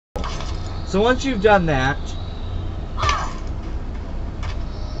So once you've done that,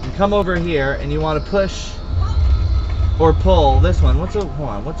 you come over here and you want to push or pull this one. Hold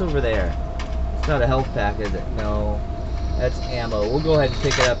on, what's over there? It's not a health pack, is it? No, that's ammo. We'll go ahead and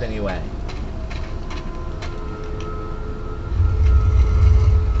pick it up anyway.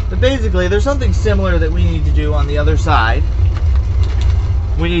 But basically, there's something similar that we need to do on the other side.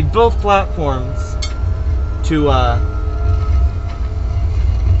 We need both platforms to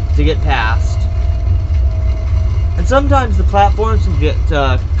get past. And sometimes the platforms can get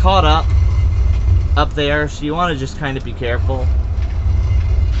caught up there, so you want to just kind of be careful.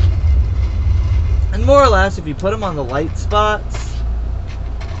 And more or less, if you put them on the light spots,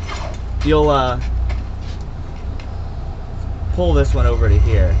 you'll pull this one over to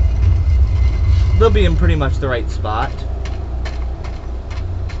here. They'll be in pretty much the right spot.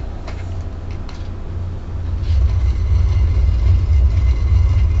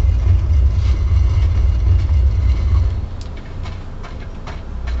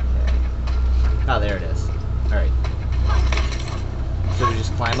 Oh, there it is. Alright. So we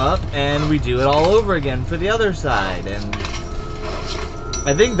just climb up, and we do it all over again for the other side. And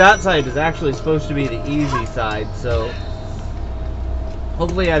I think that side is actually supposed to be the easy side, so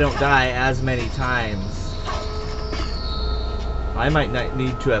hopefully I don't die as many times. I might not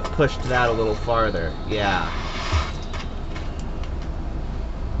need to have pushed that a little farther. Yeah.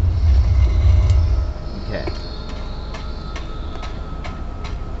 Okay.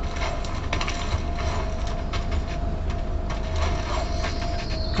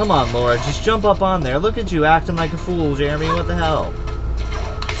 Come on, Laura, just jump up on there. Look at you acting like a fool, Jeremy. What the hell?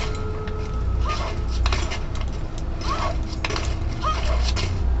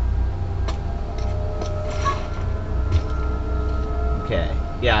 Okay.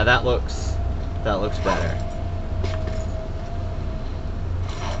 Yeah, that looks better.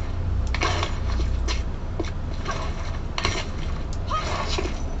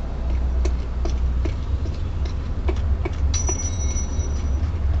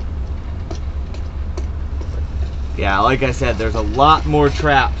 Yeah, like I said, there's a lot more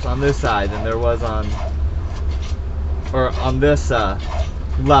traps on this side than there was on this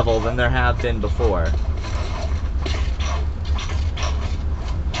level than there have been before.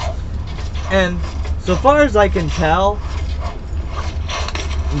 And so far as I can tell,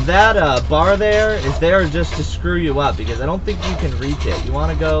 that bar there is there just to screw you up, because I don't think you can reach it. You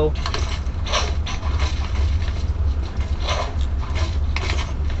want to go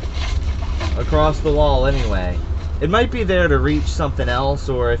across the wall anyway. It might be there to reach something else,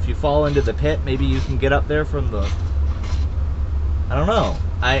 or if you fall into the pit, maybe you can get up there from the... I don't know.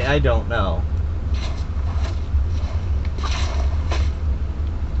 I don't know.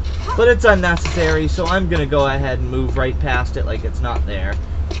 But it's unnecessary, so I'm going to go ahead and move right past it like it's not there.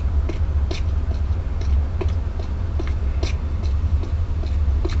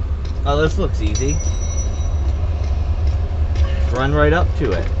 Oh, this looks easy. Run right up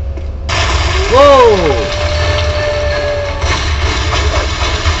to it. Whoa!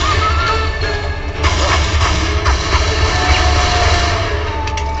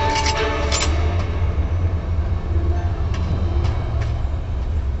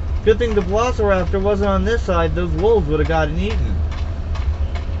 Good thing the Velociraptor wasn't on this side. Those wolves would have gotten eaten.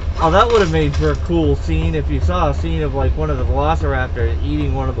 Oh, that would have made for a cool scene if you saw a scene of like one of the Velociraptors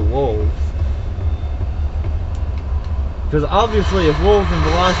eating one of the wolves. Because obviously if wolves and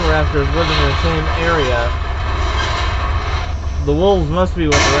Velociraptors live in the same area, the wolves must be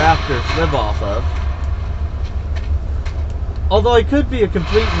what the raptors live off of. Although I could be a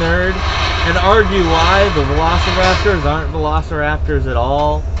complete nerd and argue why the Velociraptors aren't Velociraptors at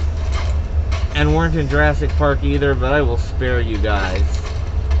all. And weren't in Jurassic Park either, but I will spare you guys.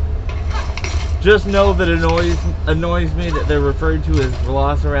 Just know that it annoys me that they're referred to as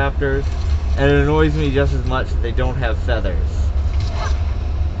Velociraptors, and it annoys me just as much that they don't have feathers.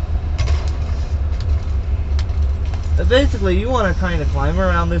 But basically, you want to kind of climb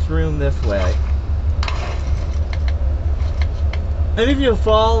around this room this way. And if you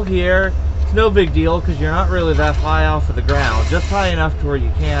fall here, it's no big deal, because you're not really that high off of the ground. Just high enough to where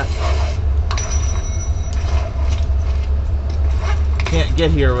you can't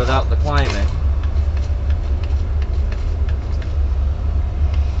get here without the climbing.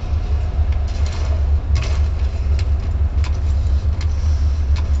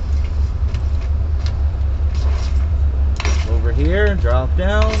 Over here, drop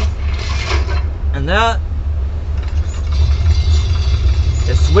down, and that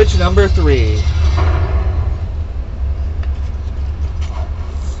is switch number 3.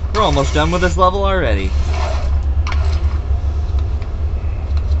 We're almost done with this level already.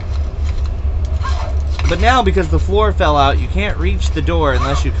 But now, because the floor fell out, you can't reach the door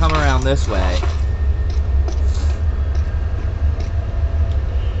unless you come around this way.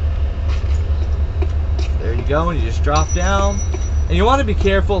 There you go, and you just drop down. And you want to be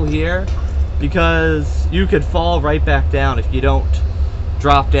careful here, because you could fall right back down if you don't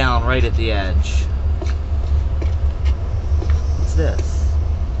drop down right at the edge. What's this?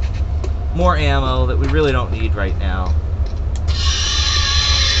 More ammo that we really don't need right now.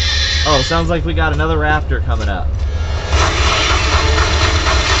 Oh, sounds like we got another raptor coming up.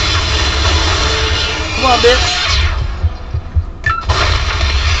 Come on, bitch.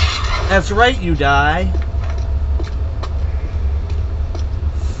 That's right, you die.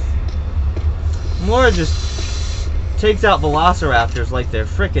 Lara just takes out velociraptors like they're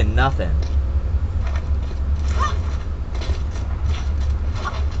frickin' nothing.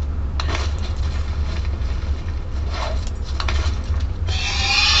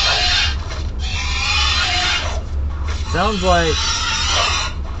 Sounds like...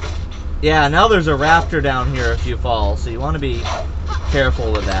 Yeah, now there's a raptor down here if you fall, so you want to be careful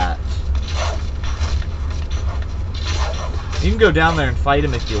with that. You can go down there and fight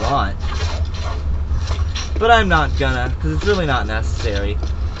him if you want. But I'm not gonna, because it's really not necessary.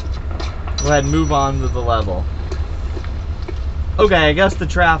 Go ahead and move on to the level. Okay, I guess the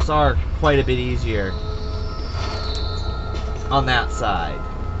traps are quite a bit easier on that side.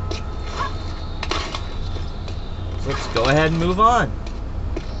 So let's go ahead and move on.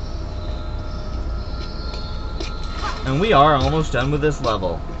 And we are almost done with this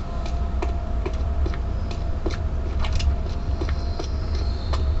level.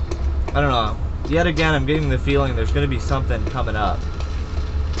 I don't know. Yet again, I'm getting the feeling there's going to be something coming up.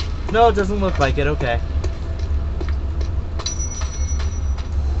 No, it doesn't look like it. Okay.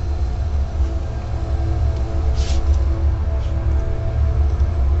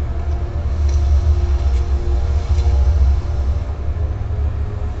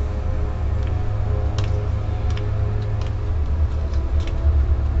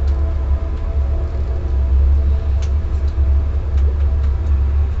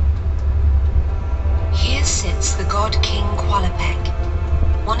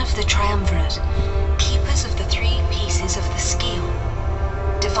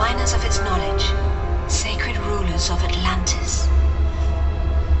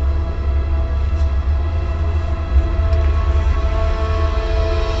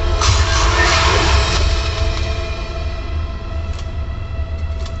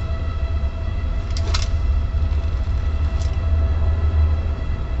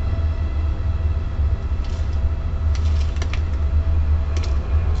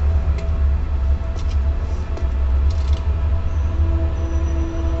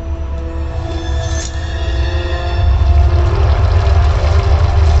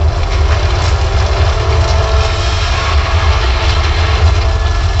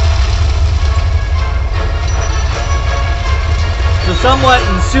 Somewhat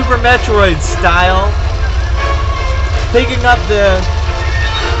in Super Metroid style, picking up the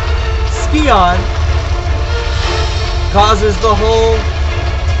Skion causes the whole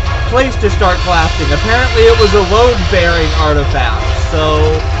place to start collapsing. Apparently it was a load-bearing artifact, so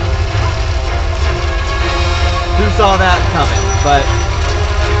who saw that coming? But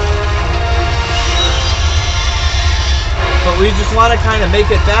we just want to kind of make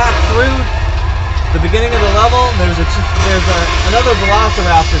it back through the beginning of the level. There's another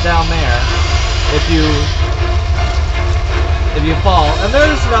velociraptor down there if you fall, and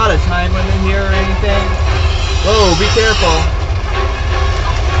there's not a time limit here or anything. Whoa, be careful.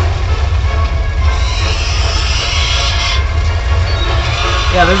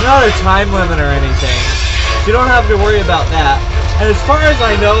 Yeah, there's not a time limit or anything, so you don't have to worry about that. And as far as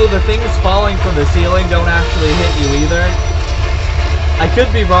I know, the things falling from the ceiling don't actually hit you either. I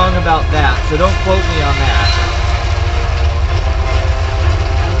could be wrong about that, so don't quote me on that.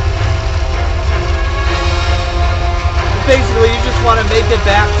 Basically, you just want to make it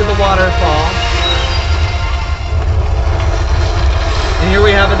back to the waterfall. And here we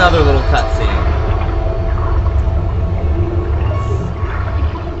have another little cutscene.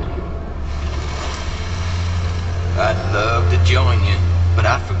 I'd love to join you, but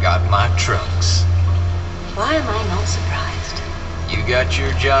I forgot my trunks. Why am I not surprised? You got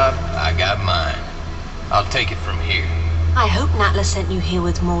your job, I got mine. I'll take it from here. I hope Natla sent you here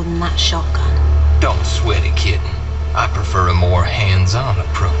with more than that shotgun. Don't sweat it, kitten. I prefer a more hands-on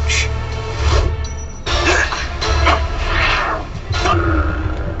approach.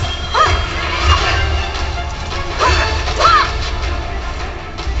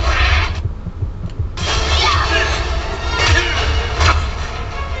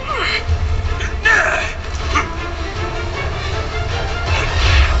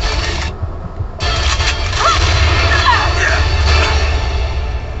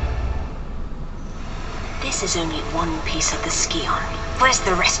 piece of the Skion. Where's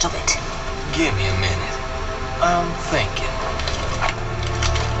the rest of it? Give me a minute. I'm thinking.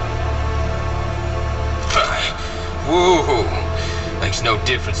 Whoa, makes no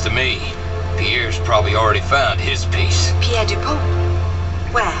difference to me. Pierre's probably already found his piece. Pierre Dupont?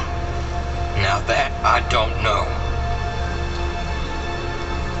 Where? Now that I don't know.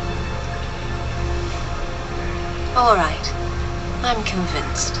 All right. I'm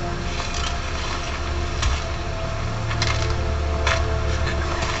convinced.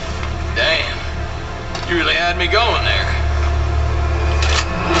 Damn. You really had me going there.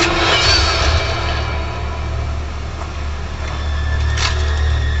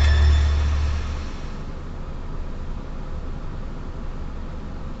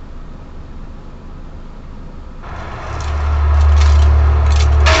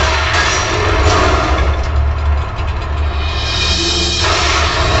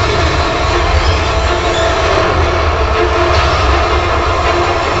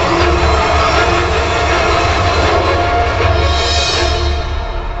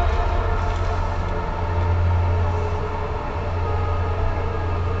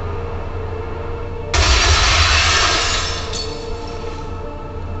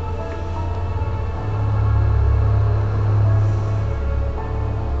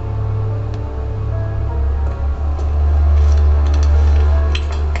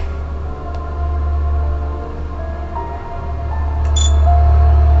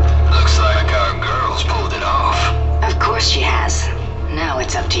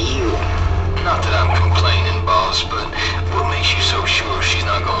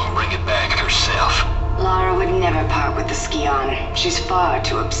 She's far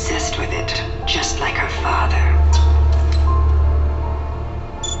too obsessed with it, just like her father.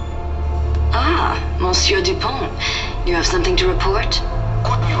 Ah, Monsieur Dupont. You have something to report?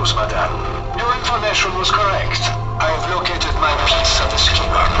 Good news, madame. Your information was correct. I have located my piece of the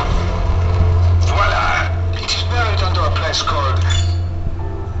skipper. Voila! It is buried under a place called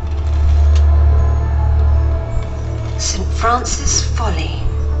St. Francis Folly.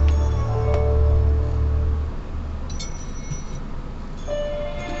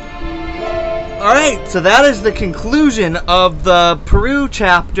 Alright, so that is the conclusion of the Peru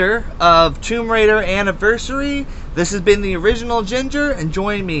chapter of Tomb Raider Anniversary. This has been the original Ginger, and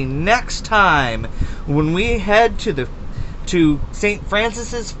join me next time when we head to St.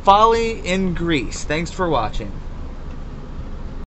 Francis's Folly in Greece. Thanks for watching.